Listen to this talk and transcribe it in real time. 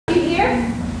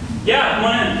Yeah, come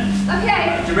on in.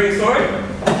 Okay. Did you bring a sword?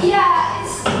 Yeah,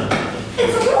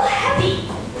 it's a little heavy.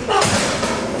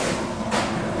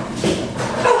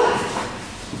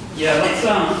 Yeah, let's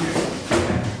Yeah,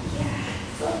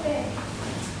 it's a little big.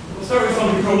 we'll start with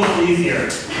something a little easier.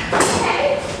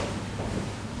 Okay.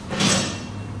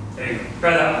 There you go.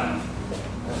 Try that one.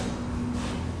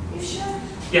 You sure?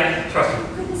 Yeah, trust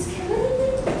me. Could this kill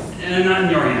anything? And not in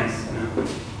your hands. No.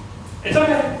 It's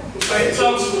okay. Okay,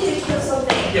 so Teach me to kill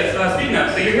something. yes, speaking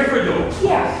of, so you're here for a duel.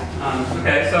 Yeah.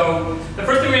 Okay, so the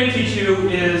first thing we're going to teach you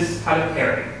is how to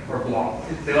parry or block.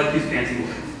 They like to use fancy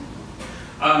words.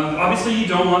 Obviously, you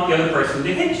don't want the other person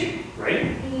to hit you, right?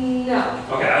 No.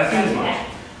 Okay, I assume as much.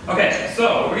 Okay,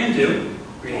 so what we're going to do,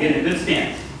 we're going to get in a good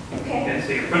stance. Okay.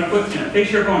 So your front foot's going to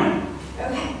face your opponent.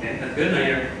 Okay. Okay, that's good. Now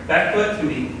your back foot's going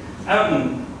to be out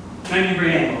in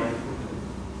 90-degree angle.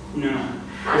 No.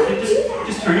 How do you do that?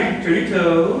 Just turn your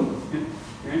toe.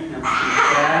 Now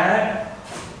back.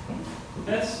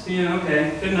 That's,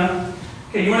 okay, good enough.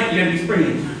 Okay, you got to be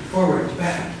springy. Forward,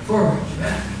 back, forward,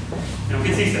 back. Don't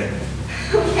get seasick.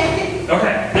 Okay.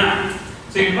 Okay, now,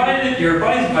 so your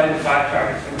body's divided into 5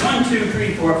 targets. 1, 2,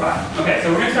 3, 4, 5. Okay, so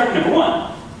we're going to start with number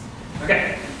 1.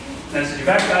 Okay, this is your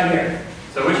back side here.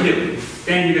 So what you do,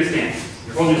 stand in your good stance.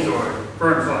 You're holding your sword,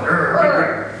 firm,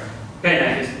 flat. Okay,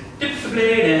 now just dip the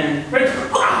blade and right.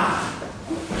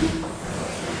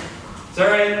 It's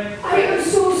alright. I am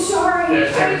so sorry.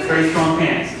 That's very strong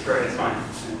pants. It's right, it's fine.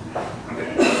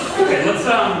 Okay. Okay,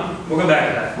 we'll go back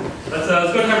to that.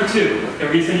 Let's go to number 2. Okay,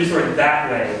 we're going to send your sword that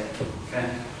way. Okay?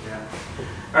 Yeah.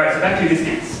 Alright, so back to your good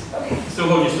stance. Okay. Still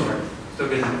hold your sword. Still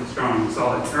good, strong,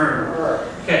 solid.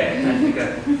 Okay, now you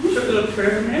got short little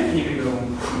prayer from here, and you can go.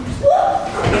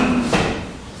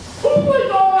 Oh my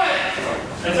god!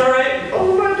 That's alright.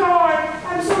 Oh my god!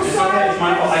 I'm so It's sorry. okay, it's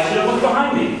my fault. I should have looked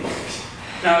behind me.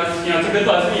 Now, it's a good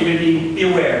lesson. You're going to be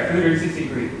aware, 360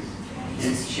 degrees.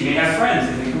 And she may have friends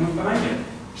and they come up behind you.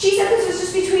 She said this was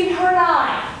just between her and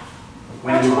I.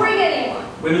 Don't you bring anyone.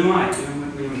 Women lie.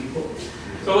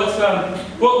 So let's,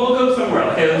 we'll go somewhere.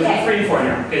 Okay, let's do 3 and 4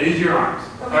 now. Okay, these are your arms.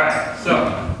 Okay. Alright,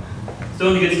 so,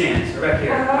 still in a good stance. We're back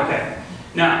here. Okay.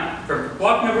 Now, for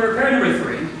pair number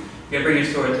 3, you're going to bring your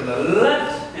sword to the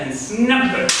left and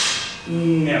snap it.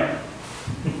 No.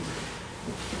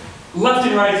 Left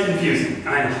and right is confusing.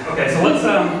 I know. Okay, so let's,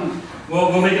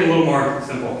 we'll make it a little more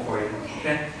simple for you.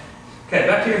 Okay? Okay,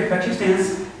 back to your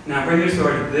stance. Now bring your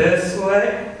sword this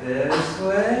way,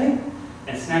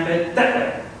 and snap it that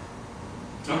way.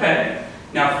 Okay.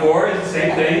 Now 4 is the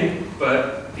same thing,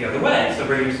 but the other way. So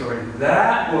bring your sword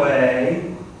that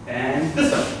way, and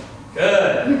this way.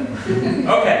 Good.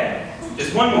 Okay.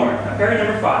 Just one more. Now parry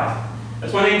number 5.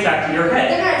 That's when they attack your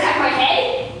head. They're gonna attack my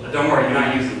head? Don't worry, you're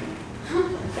not using it.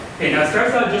 Okay, now it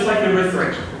starts out just like number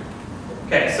 3.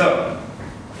 Okay, so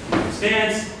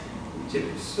stance, tip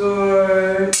your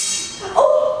sword.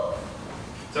 Oh!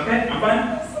 It's okay, I'm fine.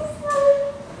 I'm so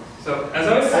sorry. So, as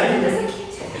I was saying, I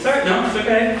can't. it's alright, no, it's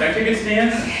okay. Back to your good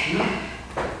stance.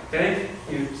 Okay,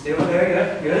 you stay over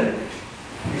there, good.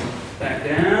 Back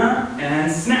down,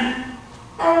 and snap.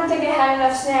 I don't think I had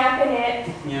enough snap in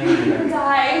it. Yeah, no, I'm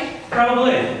dying.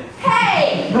 probably.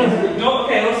 Hey! No,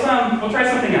 okay, we'll try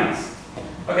something else.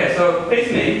 Okay, so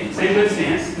face me, same good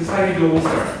stance. This is how your duel will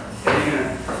start. Okay, you're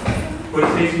going to put it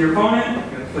facing your opponent.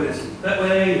 You're going to put it that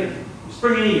way. You're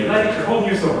springy, you're light, you're holding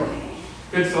your sword.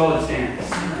 Good solid stance.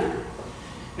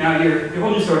 Now you're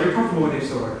holding your sword, you're comfortable with your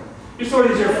sword. Your sword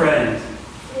is your friend.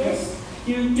 Yes?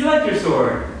 You like your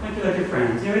sword, like you like your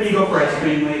friends. Maybe you go for ice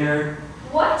cream later.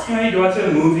 What? You go out to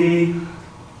a movie.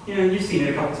 You've seen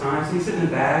it a couple times. So you sit in the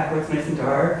back where it's nice and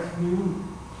dark.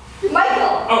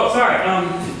 Michael! Oh, sorry.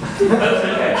 That's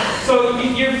okay. So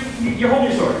you're holding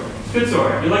your sword. It's a good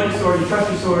sword. You like your sword. You trust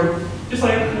your sword. Just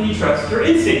like you trust your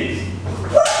instincts.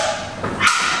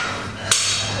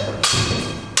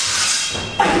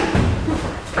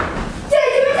 Did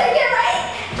I get it right?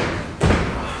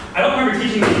 I don't remember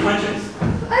teaching you punches.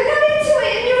 I got into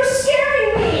it and you were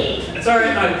scaring me. It's all right.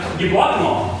 You blocked them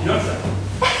all. You noticed that.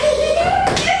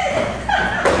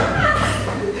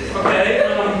 Okay.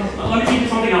 Let me teach you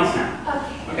something else now.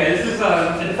 Okay. Okay. This is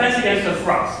a defense against a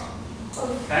thrust.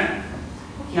 Okay.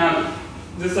 Now,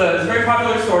 this is a very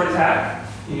popular sword attack.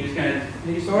 You're just going to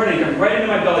take your sword and come right into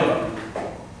my belly button.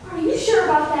 Are you sure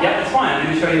about that? Yeah, that's fine. I'm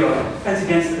going to show you a defense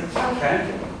against it.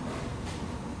 Okay.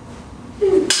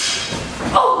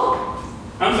 Oh!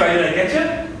 I'm sorry, did I get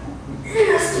you?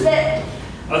 Just a bit.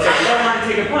 Oh, sorry, you don't want to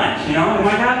take a punch, it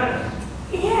might happen.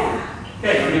 Yeah.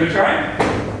 Okay, you want to give it a try?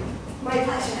 My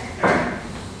pleasure.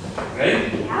 Alright.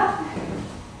 Ready? Yeah.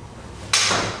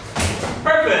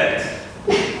 Perfect!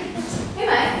 Hey,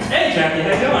 Mike. Hey, Jackie,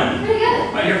 how you doing? Pretty good.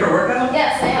 am. Oh, you're for a workout?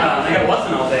 Yes, I am. I got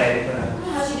Watson all day, but...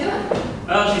 How's she doing?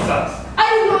 Oh, she sucks. I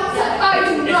do not suck. I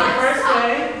do It's not her first suck.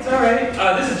 day. It's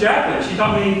alright. This is Jacqueline. She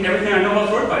taught me everything I know about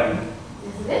sword fighting.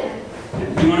 Is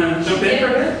it? You want to jump in for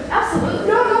a bit? Absolutely.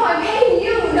 No, I'm paying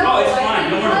you. No, Oh, it's fine.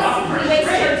 Don't worry about it. You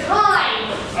waste your time.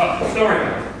 Oh, don't worry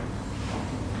about it.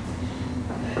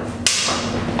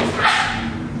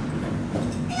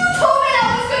 You told me that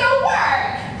was gonna work.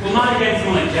 Well, not against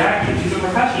someone like Jackie. She's a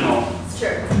professional. It's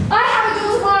true. I have a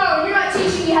duel tomorrow, and you're not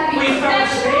teaching me how to be We start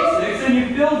with the professional. basics and you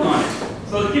build on it.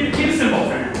 So keep it simple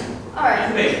for now. All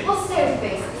right. Basics. We'll stay with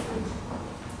basics.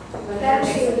 That's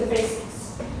the basics.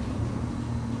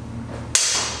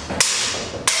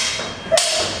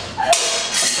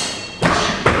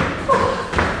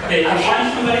 Okay, if you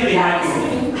find somebody, they might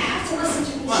move. You have to listen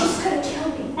to me. What? She's gonna kill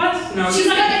me. What? No, She's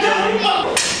you're not gonna kill killing me.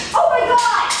 Oh my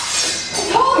God!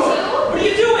 I told you. What are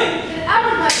you doing? Get out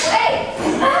of my way.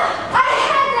 I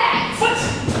had that. What?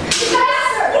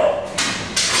 Faster.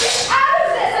 Get out of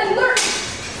this. I'm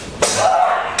learning.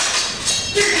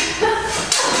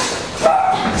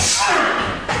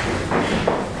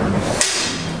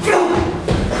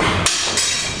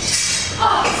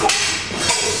 Oh,